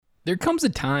There comes a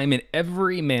time in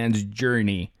every man's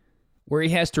journey where he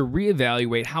has to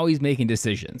reevaluate how he's making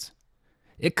decisions.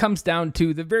 It comes down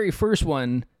to the very first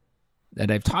one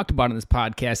that I've talked about in this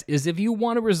podcast is if you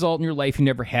want a result in your life you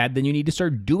never had, then you need to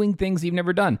start doing things you've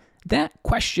never done. That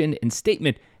question and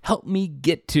statement helped me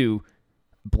get to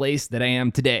the place that I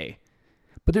am today.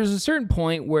 But there's a certain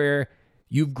point where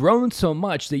you've grown so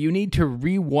much that you need to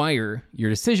rewire your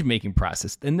decision-making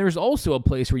process. And there's also a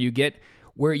place where you get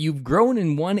where you've grown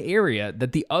in one area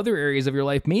that the other areas of your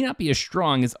life may not be as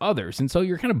strong as others. And so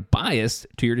you're kind of biased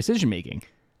to your decision-making.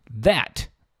 That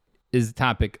is the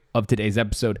topic of today's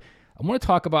episode. I want to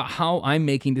talk about how I'm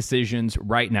making decisions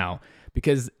right now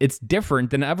because it's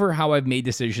different than ever how I've made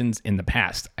decisions in the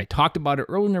past. I talked about it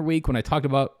earlier in the week when I talked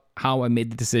about how I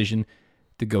made the decision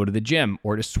to go to the gym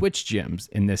or to switch gyms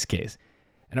in this case.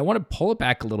 And I want to pull it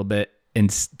back a little bit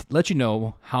and let you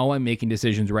know how I'm making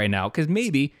decisions right now because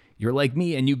maybe you're like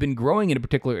me and you've been growing in a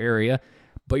particular area,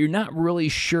 but you're not really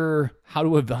sure how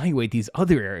to evaluate these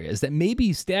other areas that may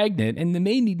be stagnant and they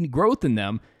may need growth in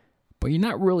them, but you're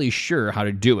not really sure how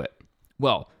to do it.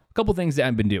 Well, a couple things that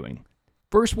I've been doing.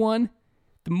 First one,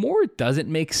 the more it doesn't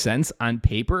make sense on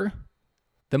paper,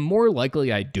 the more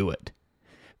likely I do it.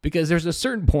 Because there's a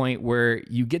certain point where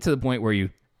you get to the point where you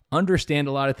understand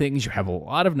a lot of things, you have a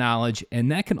lot of knowledge,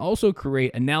 and that can also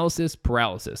create analysis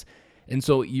paralysis. And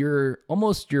so your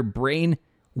brain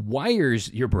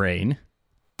wires your brain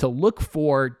to look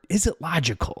for, is it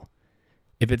logical?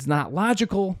 If it's not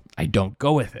logical, I don't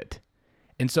go with it.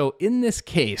 And so in this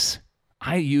case,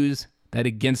 I use that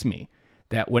against me.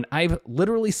 That when I've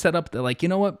literally set up the, like, you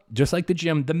know what, just like the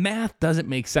gym, the math doesn't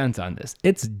make sense on this.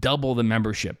 It's double the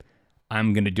membership.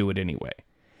 I'm going to do it anyway.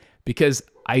 Because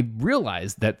I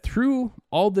realize that through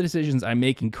all the decisions I'm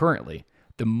making currently,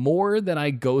 the more that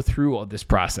I go through all this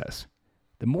process,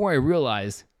 the more I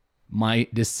realize my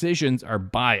decisions are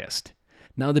biased.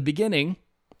 Now, in the beginning,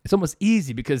 it's almost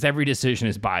easy because every decision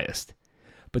is biased.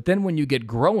 But then when you get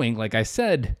growing, like I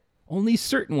said, only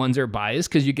certain ones are biased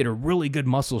because you get a really good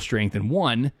muscle strength in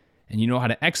one and you know how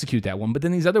to execute that one. But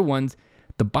then these other ones,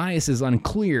 the bias is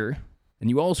unclear and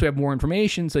you also have more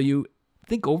information, so you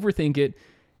overthink it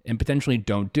and potentially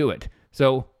don't do it.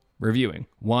 So, reviewing.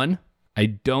 One, I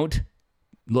don't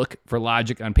look for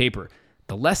logic on paper.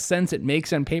 The less sense it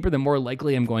makes on paper, the more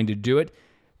likely I'm going to do it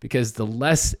because the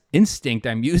less instinct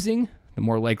I'm using, the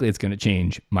more likely it's going to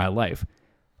change my life.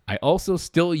 I also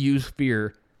still use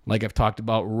fear like I've talked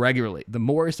about regularly. The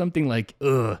more something like,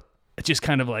 it's just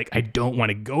kind of like, I don't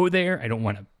want to go there. I don't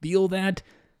want to feel that.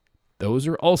 Those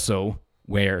are also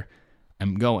where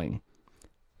I'm going.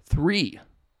 3,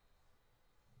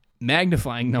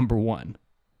 magnifying number 1.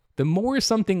 The more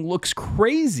something looks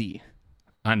crazy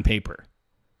on paper,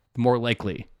 the more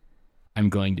likely I'm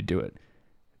going to do it.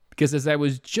 Because as I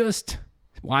was just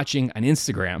watching on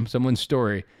Instagram, someone's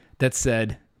story that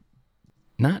said,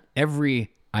 not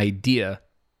every idea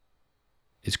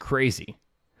is crazy,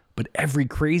 but every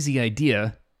crazy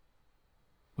idea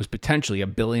was potentially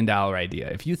 $1 billion idea.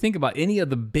 If you think about any of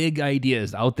the big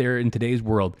ideas out there in today's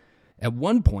world, at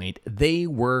one point, they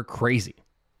were crazy.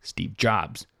 Steve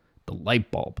Jobs, the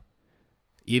light bulb,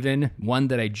 even one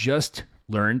that I just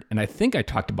learned, and I think I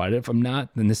talked about it. If I'm not,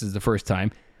 then this is the first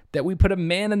time, that we put a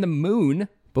man on the moon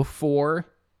before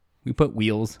we put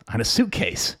wheels on a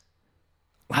suitcase.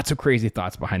 Lots of crazy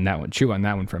thoughts behind that one. Chew on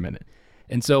that one for a minute.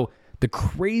 And so the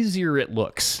crazier it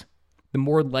looks, the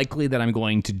more likely that I'm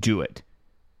going to do it.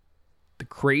 The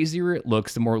crazier it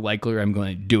looks, the more likely I'm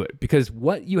going to do it. Because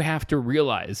what you have to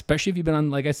realize, especially if you've been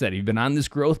on, like I said, you've been on this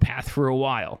growth path for a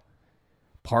while,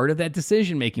 part of that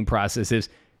decision-making process is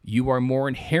you are more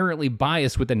inherently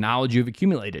biased with the knowledge you've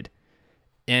accumulated.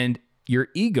 And your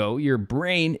ego, your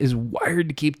brain, is wired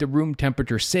to keep the room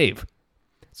temperature safe.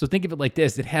 So think of it like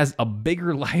this. It has a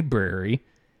bigger library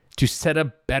to set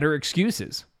up better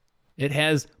excuses. It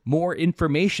has more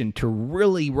information to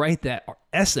really write that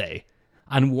essay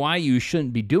on why you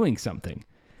shouldn't be doing something,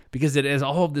 because it has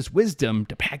all of this wisdom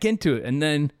to pack into it. And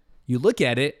then you look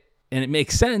at it and it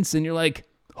makes sense and you're like,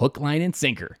 hook, line, and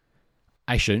sinker.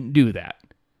 I shouldn't do that.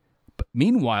 But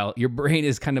meanwhile, your brain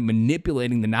is kind of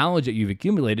manipulating the knowledge that you've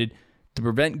accumulated to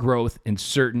prevent growth in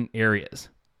certain areas.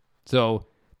 So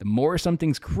the more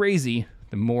something's crazy,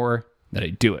 the more that I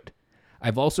do it.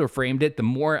 I've also framed it, the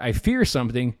more I fear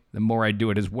something, the more I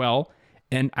do it as well.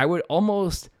 And I would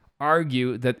almost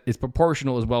argue that it's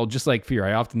proportional as well, just like fear.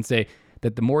 I often say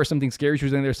that the more something scares you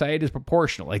on the other side is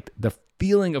proportional. Like the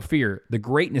feeling of fear, the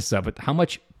greatness of it, how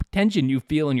much tension you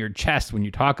feel in your chest when you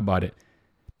talk about it,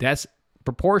 that's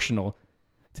proportional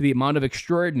to the amount of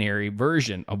extraordinary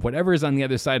version of whatever is on the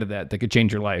other side of that could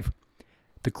change your life.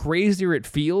 the crazier it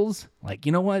feels. Like,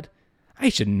 you know what? I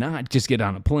should not just get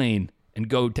on a plane and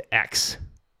go to X,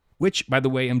 which, by the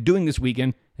way, I'm doing this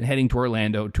weekend and heading to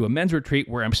Orlando to a men's retreat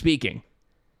where I'm speaking.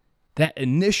 That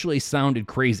initially sounded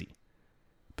crazy.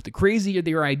 But the crazier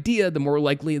their idea, the more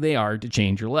likely they are to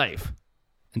change your life.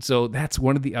 And so that's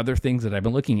one of the other things that I've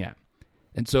been looking at.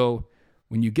 And so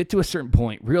when you get to a certain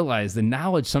point, realize the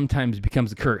knowledge sometimes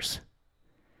becomes a curse.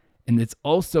 And it's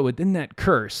also within that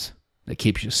curse that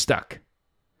keeps you stuck.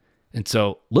 And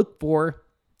so look for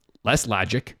less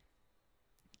logic,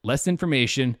 less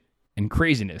information, and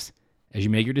craziness as you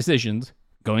make your decisions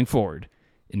going forward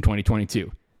in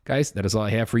 2022. Guys, that is all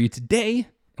I have for you today.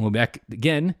 And we'll be back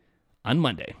again on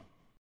Monday.